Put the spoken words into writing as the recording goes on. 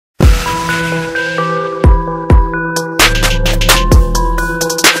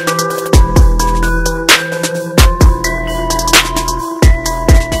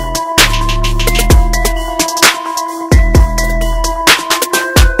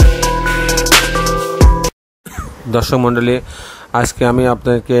দর্শক মণ্ডলী, আজকে আমি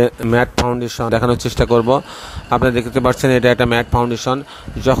আপনাদেরকে ম্যাট ফাউন্ডেশন দেখানোর চেষ্টা করব। আপনারা দেখতে পাচ্ছেন এটা একটা ম্যাট ফাউন্ডেশন।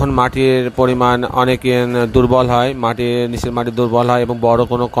 যখন মাটির পরিমাণ অনেক দুর্বল হয়, নিচের মাটি দুর্বল হয় এবং বড়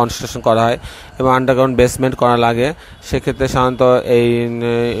কোনো কনস্ট্রাকশন করা হয় এবং আন্ডারগ্রাউন্ড বেসমেন্ট করা লাগে, সেক্ষেত্রে সাধারণত এই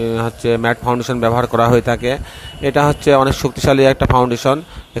ম্যাট ফাউন্ডেশন ব্যবহার করা হয়ে থাকে। এটা হচ্ছে অনেক শক্তিশালী একটা ফাউন্ডেশন।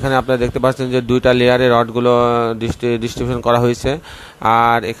 এখানে আপনারা দেখতে পাচ্ছেন যে দুইটা লেয়ারে রডগুলো ডিস্ট্রিবিউশন করা হয়েছে।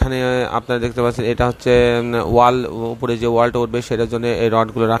 আর এখানে আপনারা দেখতে পাচ্ছেন এটা হচ্ছে ওয়াল, উপরে যে ওয়ালটা উঠবে সেটার জন্য এই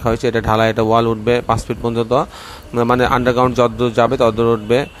রডগুলো রাখা হয়েছে। এটা ঢালাই, এটা ওয়াল উঠবে 5 ফিট পর্যন্ত, মানে আন্ডারগ্রাউন্ড যতদূর যাবে ততদূর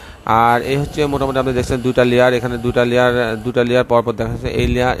উঠবে। আর এই হচ্ছে মোটামুটি আপনি দেখছেন দুইটা লেয়ার, এখানে দুইটা লেয়ার পরপর দেখা যাচ্ছে। এই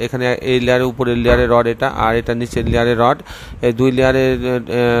লেয়ার, এখানে এই লেয়ারের উপরের লেয়ারের রড এটা, আর এটা নিচের লেয়ারের রড। এই দুই লেয়ারের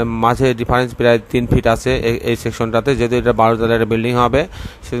মাঝে ডিফারেন্স প্রায় 3 ফিট আছে এই সেকশনটাতে। যেহেতু এটা 12 তলার বিল্ডিং হবে,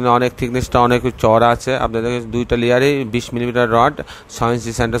 সেজন্য অনেক থিকনেসটা অনেক চওড়া আছে। আপনাদের দুইটা লেয়ারে 20 মিলিমিটার রড 6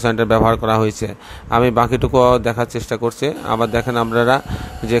 ইঞ্চি সেন্টার ব্যবহার করা হয়েছে। আমি বাকিটুকু দেখার চেষ্টা করছি। আবার দেখেন আপনারা,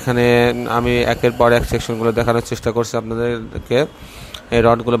 যেখানে আমি একের পর এক সেকশনগুলো দেখানোর চেষ্টা করছি আপনাদেরকে। এই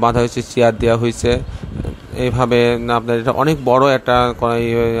রডগুলো বাঁধা হয়েছে, চেয়ার দেওয়া হয়েছে এইভাবে। আপনার এটা অনেক বড় একটা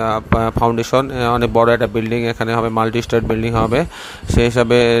ফাউন্ডেশন, অনেক বড় একটা বিল্ডিং এখানে হবে, মাল্টি স্টোরি বিল্ডিং হবে। সেই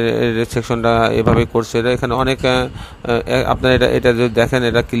হিসাবে সেকশনটা এভাবে করছে। এখানে অনেক আপনার এটা যদি দেখেন,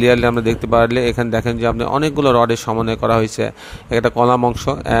 এটা ক্লিয়ারলি আমরা দেখতে পারলে এখানে দেখেন যে আপনি অনেকগুলো রডের সমন্বয় করা হয়েছে। একটা কলাম অংশ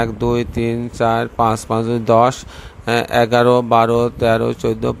 1 2 3 4 5 5 10 11 12 13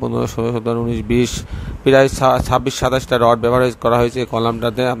 14 15 16 17 19 20 প্রায় 26-27টা রড ব্যবহার করা হয়েছে এই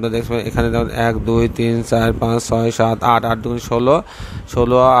কলামটাতে। আপনারা দেখবেন এখানে দেখুন 1 2 3 4 5 6 7 8 8 2 16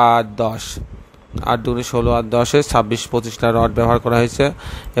 16 আর 10 8 2 16 আর 10-এ 26-25টা রড ব্যবহার করা হয়েছে।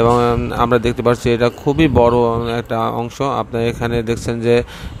 এবং আমরা দেখতে পাচ্ছি এটা খুবই বড় একটা অংশ। আপনারা এখানে দেখছেন যে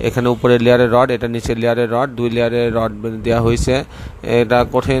এখানে উপরের লেয়ারের রড, এটা নিচের লেয়ারের রড, 2 লেয়ারের রড দেওয়া হয়েছে। এটা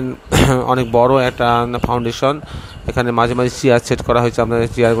কঠিন অনেক বড় একটা ফাউন্ডেশন। এখানে মাঝে মাঝে চেয়ার সেট করা হয়েছে, আপনারা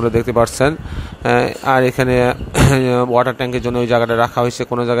চেয়ারগুলো দেখতে পাচ্ছেন। আর এখানে ওয়াটার ট্যাঙ্কের জন্য ওই জায়গাটা রাখা হয়েছে,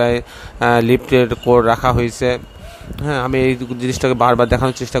 কোনো জায়গায় লিফটের কোর রাখা হয়েছে। হ্যাঁ, আমি এই জিনিসটাকে বারবার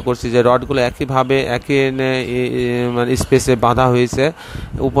দেখানোর চেষ্টা করছি যে রডগুলো একইভাবে একই মানে স্পেসে বাঁধা হয়েছে।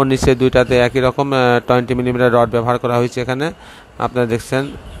 উপর নিচে দুইটাতে একই রকম 20 মিলিমিটার রড ব্যবহার করা হয়েছে এখানে, আপনারা দেখছেন।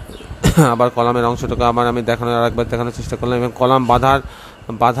 আবার কলামের অংশটাকে আমি আরেকবার দেখানোর চেষ্টা করলাম। এবং কলাম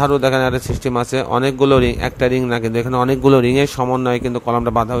বাঁধারও দেখেন একটা সিস্টেম আছে। অনেকগুলো রিং, একটা রিং না, কিন্তু এখানে অনেকগুলো রিংয়ের সমন্বয়ে কিন্তু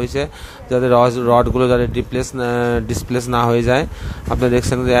কলামটা বাঁধা হয়েছে, যাতে রডগুলো যাতে ডিসপ্লেস না হয়ে যায়। আপনি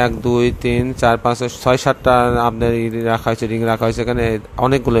দেখছেন যে 1 2 3 4 5 6 7টা আপনার রাখা হয়েছে, রিং রাখা হয়েছে এখানে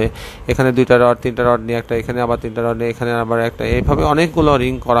অনেকগুলো। এখানে 2টা রড, 3টা রড নিয়ে একটা, এখানে আবার 3টা রড নিয়ে এখানে আবার একটা, এইভাবে অনেকগুলো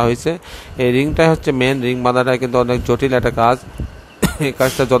রিং করা হয়েছে। এই রিংটাই হচ্ছে মেন। রিং বাঁধাটা কিন্তু অনেক জটিল একটা কাজ। এই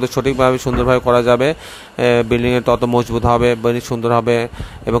কাজটা যত সঠিকভাবে সুন্দরভাবে করা যাবে, বিল্ডিংয়ের তত মজবুত হবে, বিল্ডিং সুন্দর হবে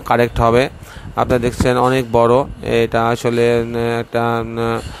এবং কারেক্ট হবে। আপনারা দেখছেন অনেক বড়, এটা আসলে একটা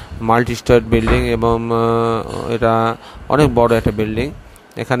মাল্টি স্টোরি বিল্ডিং এবং এটা অনেক বড় একটা বিল্ডিং।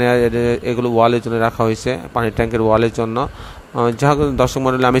 এখানে এগুলো ওয়ালের জন্য রাখা হয়েছে, পানির ট্যাঙ্কের ওয়ালের জন্য। যাই হোক দর্শক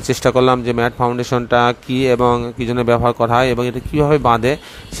মণ্ডলী, আমি চেষ্টা করলাম যে ম্যাট ফাউন্ডেশনটা কী এবং কী জন্য ব্যবহার করা হয় এবং এটা কীভাবে বাঁধে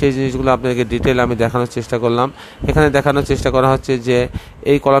সেই জিনিসগুলো আপনাদেরকে ডিটেল আমি দেখানোর চেষ্টা করলাম। এখানে দেখানোর চেষ্টা করা হচ্ছে যে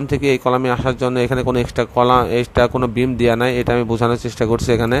এই কলাম থেকে এই কলামে আসার জন্য এখানে কোনো এক্সট্রা কোনো বিম দেওয়া নাই, এটা আমি বোঝানোর চেষ্টা করছি।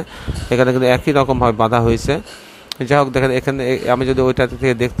 এখানে কিন্তু একই রকমভাবে বাঁধা হয়েছে। যাই হোক দেখেন, এখানে আমি যদি ওইটা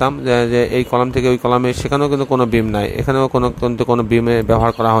থেকে দেখতাম যে এই কলাম থেকে ওই কলামে, সেখানেও কিন্তু কোনো বিম নাই, এখানেও কোনো বিমে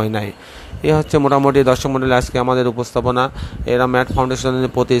ব্যবহার করা হয় নাই। এই হচ্ছে মোটামুটি দর্শক মণ্ডলী আজকে আমাদের উপস্থাপনা। এরা ম্যাট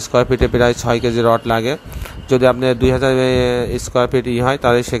ফাউন্ডেশনের প্রতি স্কোয়ার ফিটে প্রায় 6 কেজি রড লাগে। যদি আপনার 2000 স্কোয়ার ফিট হয়,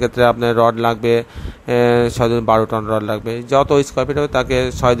 তাহলে সেক্ষেত্রে আপনার রড লাগবে 12 টন রড লাগবে। যত স্কোয়ার ফিট হবে তাকে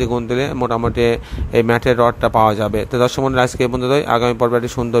 6 দিয়ে গুণ দিলে মোটামুটি এই ম্যাটের রডটা পাওয়া যাবে। তো দর্শক মণ্ডলী আজকে এই পর্যন্তই। আগামী পর্বে একটি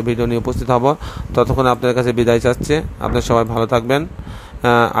সুন্দর ভিডিও নিয়ে উপস্থিত হব। ততক্ষণ আপনাদের কাছে বিদায় চাচ্ছে। আপনারা সবাই ভালো থাকবেন।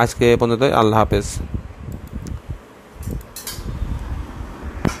 আজকে এই পর্যন্তই। আল্লাহ হাফেজ।